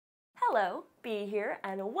Hello, Bee here,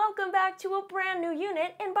 and welcome back to a brand new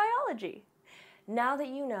unit in biology. Now that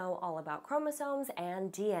you know all about chromosomes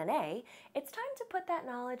and DNA, it's time to put that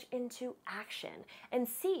knowledge into action and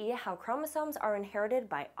see how chromosomes are inherited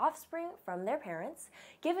by offspring from their parents,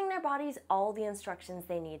 giving their bodies all the instructions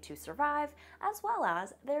they need to survive, as well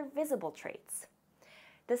as their visible traits.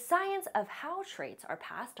 The science of how traits are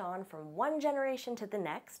passed on from one generation to the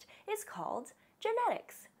next is called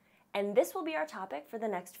genetics, and this will be our topic for the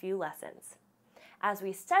next few lessons. As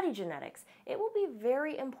we study genetics, it will be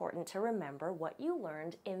very important to remember what you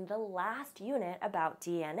learned in the last unit about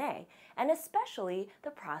DNA, and especially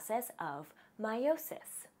the process of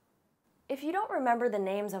meiosis. If you don't remember the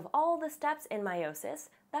names of all the steps in meiosis,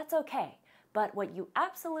 that's okay. But what you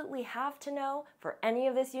absolutely have to know for any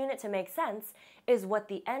of this unit to make sense is what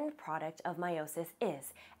the end product of meiosis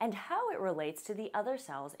is and how it relates to the other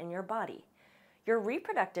cells in your body. Your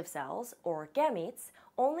reproductive cells, or gametes,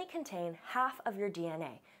 only contain half of your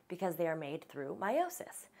DNA because they are made through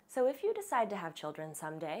meiosis. So if you decide to have children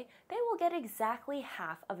someday, they will get exactly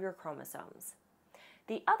half of your chromosomes.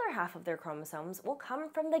 The other half of their chromosomes will come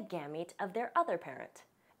from the gamete of their other parent.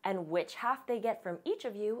 And which half they get from each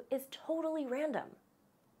of you is totally random.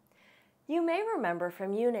 You may remember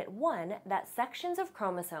from Unit 1 that sections of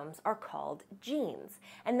chromosomes are called genes,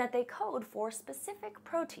 and that they code for specific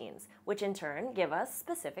proteins, which in turn give us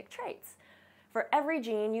specific traits. For every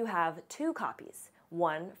gene, you have 2 copies,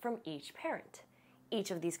 one from each parent.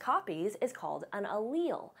 Each of these copies is called an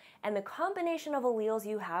allele, and the combination of alleles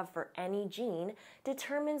you have for any gene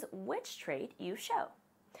determines which trait you show.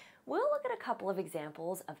 We'll look at a couple of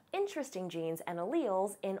examples of interesting genes and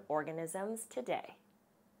alleles in organisms today.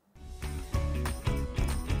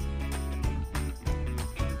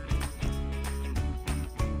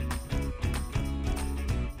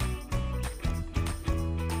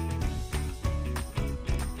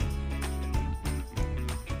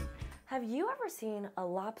 Have you ever seen a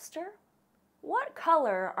lobster? What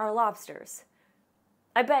color are lobsters?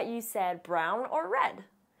 I bet you said brown or red.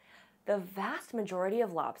 The vast majority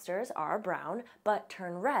of lobsters are brown, but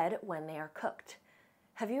turn red when they are cooked.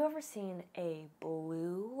 Have you ever seen a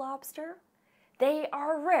blue lobster? They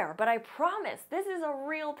are rare, but I promise this is a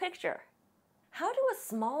real picture. How do a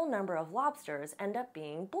small number of lobsters end up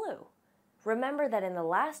being blue? Remember that in the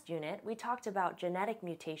last unit we talked about genetic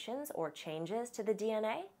mutations or changes to the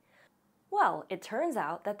DNA? Well, it turns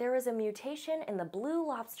out that there is a mutation in the blue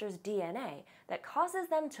lobster's DNA that causes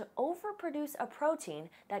them to overproduce a protein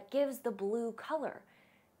that gives the blue color.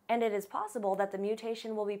 And it is possible that the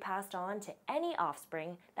mutation will be passed on to any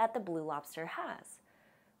offspring that the blue lobster has.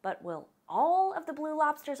 But will all of the blue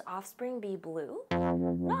lobster's offspring be blue?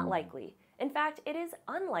 Not likely. In fact, it is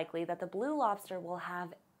unlikely that the blue lobster will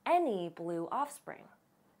have any blue offspring.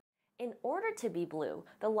 In order to be blue,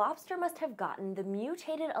 the lobster must have gotten the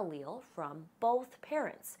mutated allele from both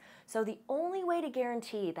parents. So the only way to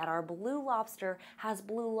guarantee that our blue lobster has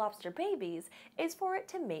blue lobster babies is for it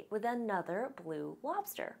to mate with another blue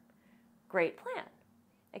lobster. Great plan.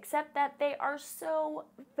 Except that they are so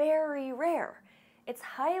very rare. It's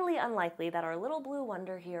highly unlikely that our little blue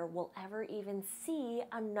wonder here will ever even see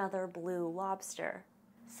another blue lobster.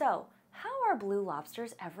 So, how are blue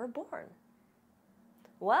lobsters ever born?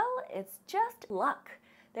 Well, it's just luck.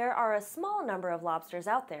 There are a small number of lobsters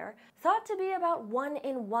out there, thought to be about 1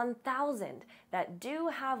 in 1,000, that do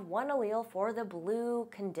have one allele for the blue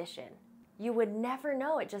condition. You would never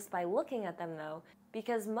know it just by looking at them though,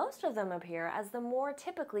 because most of them appear as the more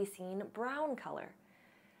typically seen brown color.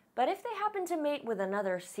 But if they happen to mate with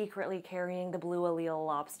another secretly carrying the blue allele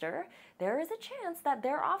lobster, there is a chance that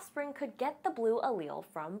their offspring could get the blue allele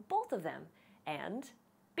from both of them, and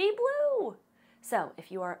be blue! So,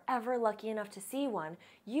 if you are ever lucky enough to see one,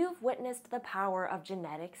 you've witnessed the power of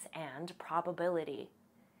genetics and probability.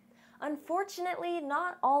 Unfortunately,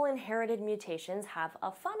 not all inherited mutations have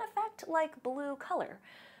a fun effect like blue color.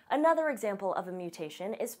 Another example of a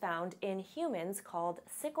mutation is found in humans called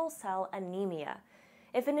sickle cell anemia.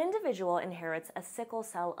 If an individual inherits a sickle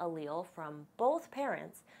cell allele from both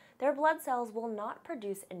parents, their blood cells will not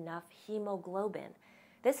produce enough hemoglobin.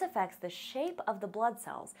 This affects the shape of the blood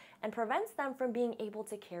cells and prevents them from being able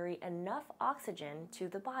to carry enough oxygen to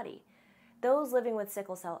the body. Those living with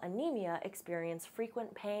sickle cell anemia experience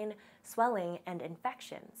frequent pain, swelling, and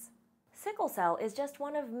infections. Sickle cell is just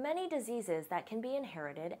one of many diseases that can be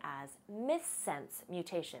inherited as missense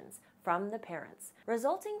mutations from the parents,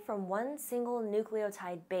 resulting from one single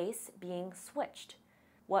nucleotide base being switched.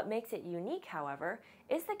 What makes it unique, however,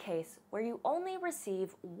 is the case where you only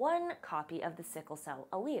receive one copy of the sickle cell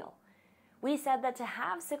allele. We said that to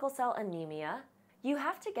have sickle cell anemia, you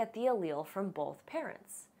have to get the allele from both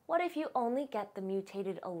parents. what if you only get the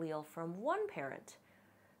mutated allele from one parent?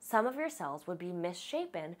 Some of your cells would be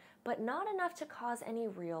misshapen, but not enough to cause any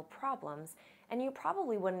real problems, and you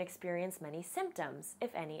probably wouldn't experience many symptoms,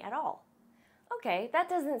 if any at all. Okay, that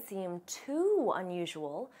doesn't seem too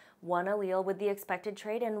unusual. One allele with the expected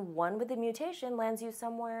trait and one with the mutation lands you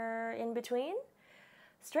somewhere in between?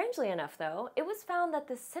 Strangely enough, though, it was found that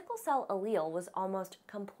the sickle cell allele was almost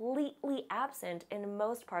completely absent in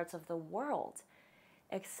most parts of the world,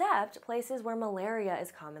 except places where malaria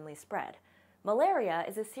is commonly spread. Malaria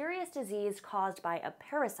is a serious disease caused by a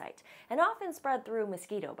parasite and often spread through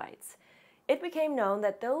mosquito bites. It became known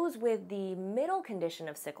that those with the middle condition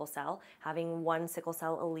of sickle cell, having one sickle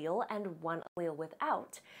cell allele and one allele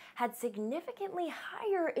without, had significantly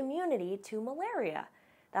higher immunity to malaria.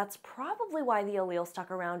 That's probably why the allele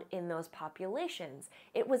stuck around in those populations.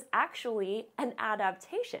 It was actually an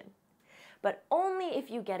adaptation. But only if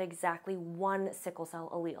you get exactly one sickle cell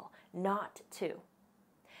allele, not two.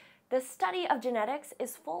 The study of genetics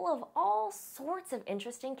is full of all sorts of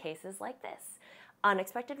interesting cases like this.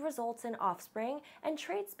 Unexpected results in offspring and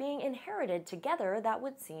traits being inherited together that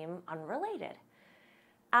would seem unrelated.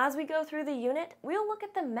 As we go through the unit, we'll look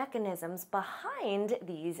at the mechanisms behind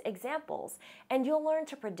these examples, and you'll learn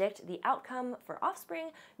to predict the outcome for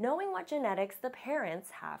offspring, knowing what genetics the parents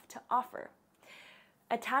have to offer.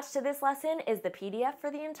 Attached to this lesson is the PDF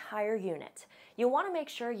for the entire unit. You'll want to make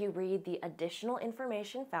sure you read the additional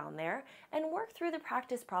information found there and work through the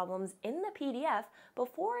practice problems in the PDF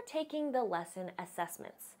before taking the lesson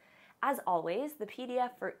assessments. As always, the PDF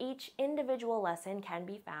for each individual lesson can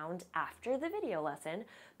be found after the video lesson,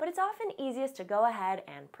 but it's often easiest to go ahead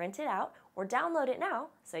and print it out or download it now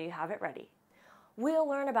so you have it ready. We'll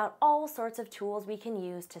learn about all sorts of tools we can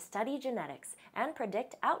use to study genetics and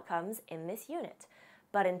predict outcomes in this unit.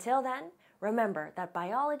 But until then, remember that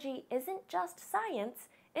biology isn't just science,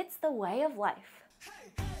 it's the way of life.